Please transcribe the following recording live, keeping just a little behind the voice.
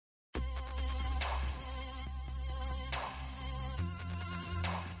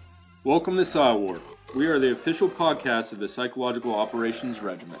Welcome to PSYOP. We are the official podcast of the Psychological Operations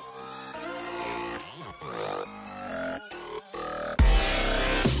Regiment.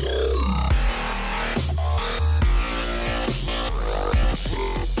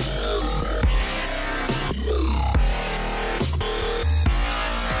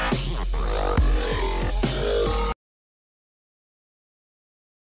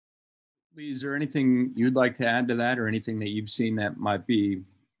 Leigh, is there anything you'd like to add to that, or anything that you've seen that might be,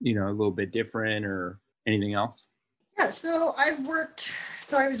 a little bit different, or anything else? Yeah, so I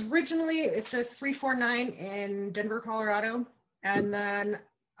was originally, it's a 349 in Denver, Colorado. And then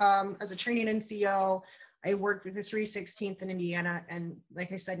as a training NCO, I worked with the 316th in Indiana. And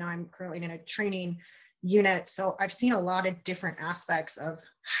like I said, now I'm currently in a training unit. So I've seen a lot of different aspects of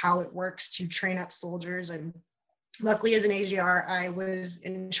how it works to train up soldiers. And luckily as an AGR, I was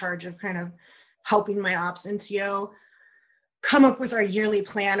in charge of kind of helping my ops NCO come up with our yearly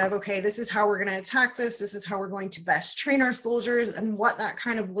plan of, okay, this is how we're going to attack this. This is how we're going to best train our soldiers. And what that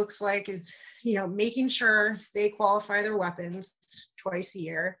kind of looks like is, making sure they qualify their weapons twice a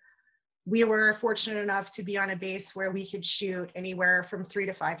year. We were fortunate enough to be on a base where we could shoot anywhere from 3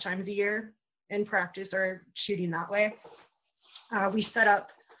 to 5 times a year and practice our shooting that way. We set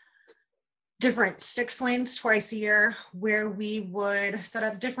up different sticks lanes twice a year where we would set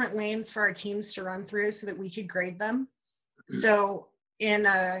up different lanes for our teams to run through so that we could grade them. So in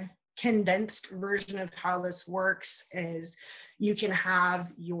a condensed version of how this works is you can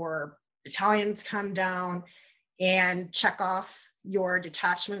have your battalions come down and check off your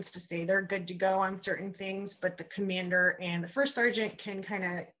detachments to say they're good to go on certain things, but the commander and the first sergeant can kind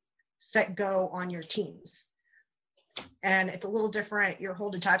of set go on your teams. And it's a little different. Your whole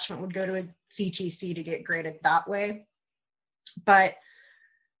detachment would go to a CTC to get graded that way. But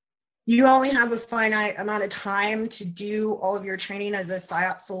you only have a finite amount of time to do all of your training as a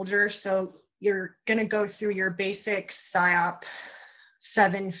PSYOP soldier. So you're going to go through your basic PSYOP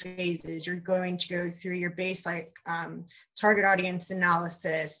 7 phases. You're going to go through your basic target audience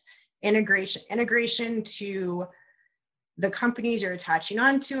analysis, integration to the companies you're attaching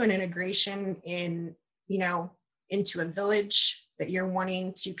onto, and integration in, into a village that you're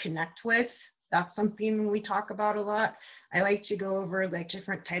wanting to connect with. That's something we talk about a lot. I like to go over like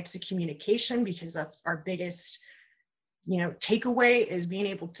different types of communication because that's our biggest, takeaway is being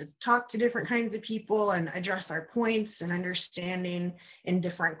able to talk to different kinds of people and address our points and understanding in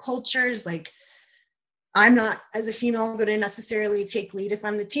different cultures. Like I'm not, as a female, going to necessarily take lead. If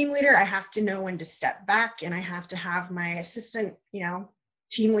I'm the team leader, I have to know when to step back, and I have to have my assistant,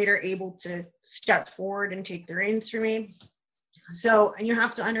 team leader able to step forward and take the reins for me. So, and you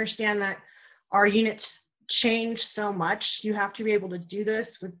have to understand that our units change so much. You have to be able to do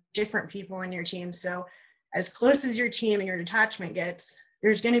this with different people in your team. So as close as your team and your detachment gets,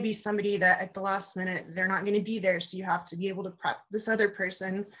 there's going to be somebody that at the last minute, they're not going to be there. So you have to be able to prep this other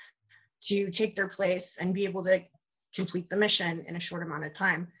person to take their place and be able to complete the mission in a short amount of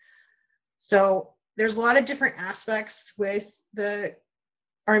time. So there's a lot of different aspects with the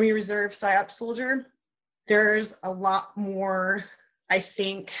Army Reserve PSYOP soldier. There's a lot more, I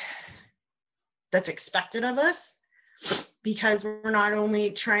think, that's expected of us, because we're not only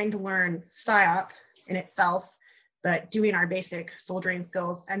trying to learn PSYOP in itself, but doing our basic soldiering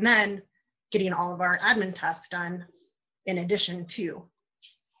skills and then getting all of our admin tasks done in addition to.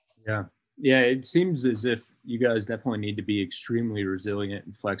 Yeah, it seems as if you guys definitely need to be extremely resilient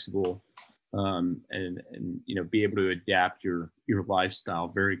and flexible, and be able to adapt your lifestyle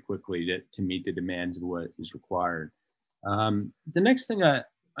very quickly to meet the demands of what is required. The next thing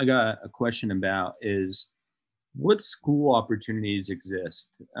I got a question about is, what school opportunities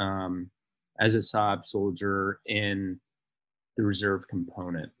exist as a PSYOP soldier in the reserve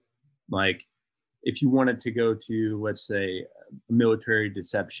component? Like, if you wanted to go to, let's say, a military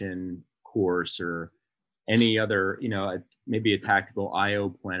deception course or any other, maybe a tactical IO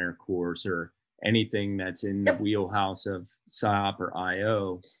planner course or anything that's in the wheelhouse of PSYOP or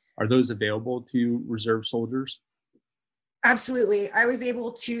IO, are those available to reserve soldiers? Absolutely. I was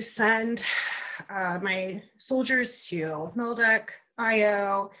able to send my soldiers to MILDEC,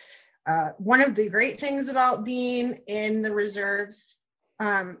 IO. One of the great things about being in the reserves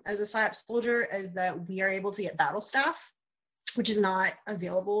as a PSYOP soldier is that we are able to get battle staff, which is not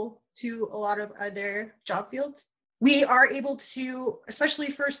available to a lot of other job fields. We are able to, especially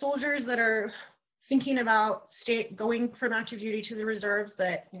for soldiers that are thinking about going from active duty to the reserves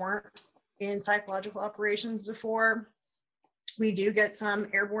that weren't in psychological operations before, we do get some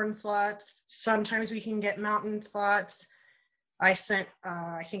airborne slots. Sometimes we can get mountain slots. I think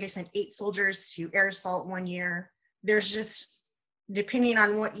I sent 8 soldiers to air assault one year. There's depending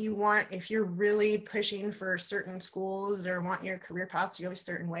on what you want, if you're really pushing for certain schools or want your career path to go a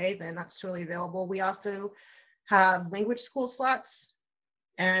certain way, then that's totally available. We also have language school slots,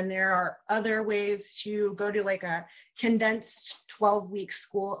 and there are other ways to go to like a condensed 12-week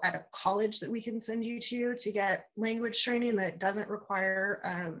school at a college that we can send you to get language training that doesn't require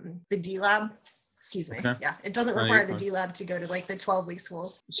the D-Lab. Excuse me. Okay. Yeah, it doesn't require the D-Lab to go to like the 12-week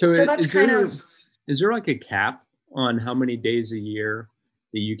schools. So that's is there like a cap on how many days a year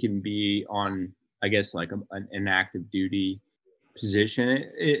that you can be on, I guess, like an active duty position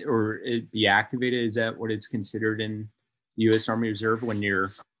or be activated? Is that what it's considered in the U.S. Army Reserve when you're,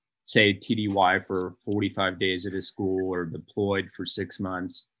 say, TDY for 45 days at a school or deployed for 6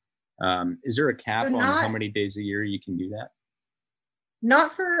 months? Is there a cap on how many days a year you can do that?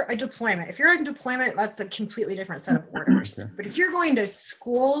 Not for a deployment. If you're in deployment, that's a completely different set of orders. Okay. But if you're going to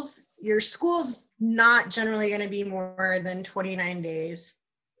schools, your school's not generally going to be more than 29 days.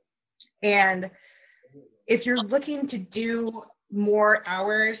 And if you're looking to do more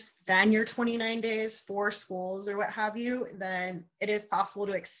hours than your 29 days for schools or what have you, then it is possible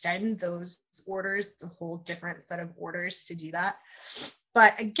to extend those orders. It's a whole different set of orders to do that.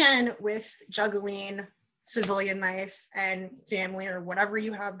 But again, with juggling civilian life and family or whatever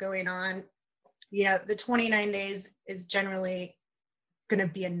you have going on, you know, the 29 days is generally going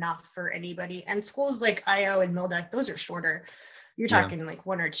to be enough for anybody. And schools like IO and MILDEC, those are shorter. You're talking like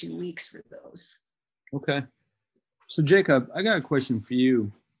 1 or 2 weeks for those. Okay. So Jacob, I got a question for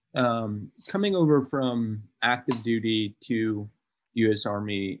you. Coming over from active duty to U.S.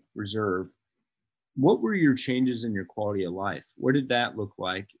 Army Reserve, what were your changes in your quality of life? What did that look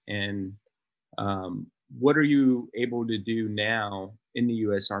like? And what are you able to do now in the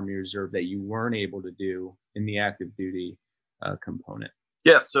U.S. Army Reserve that you weren't able to do in the active duty component?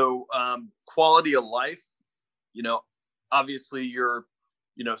 Yeah, so quality of life, you know, obviously you're,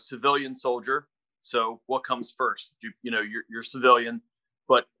 you know, civilian soldier. So what comes first? You're civilian,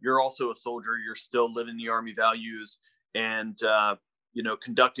 but you're also a soldier. You're still living the Army values and, you know,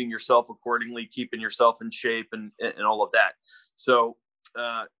 conducting yourself accordingly, keeping yourself in shape and all of that. So,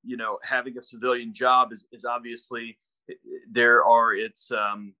 you know, having a civilian job is obviously, there are its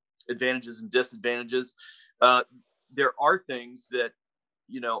advantages and disadvantages. There are things that,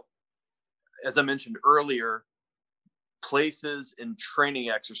 you know, as I mentioned earlier, places and training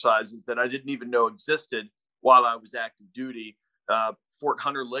exercises that I didn't even know existed while I was active duty. Fort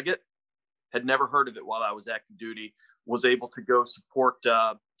Hunter Liggett, had never heard of it while I was active duty, was able to go support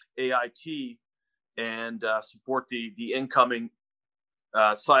AIT and support the incoming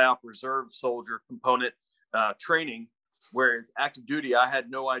PSYOP Reserve soldier component training. Whereas active duty, I had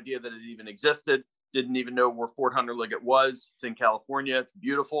no idea that it even existed. Didn't even know where Fort Hunter Liggett was. It's in California. It's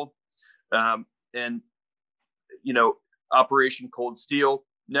beautiful. And, you know, Operation Cold Steel,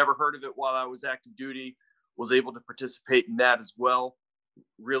 never heard of it while I was active duty, was able to participate in that as well.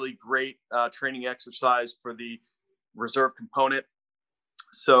 Really great training exercise for the reserve component.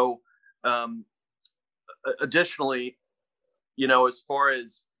 So additionally, you know, as far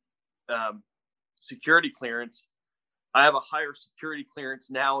as security clearance, I have a higher security clearance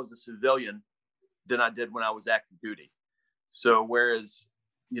now as a civilian than I did when I was active duty. So whereas,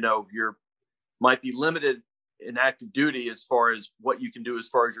 you know, you're might be limited in active duty as far as what you can do as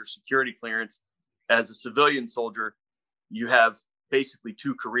far as your security clearance, as a civilian soldier, you have basically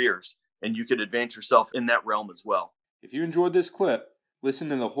 2 careers and you can advance yourself in that realm as well. If you enjoyed this clip, listen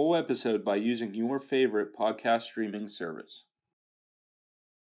to the whole episode by using your favorite podcast streaming service.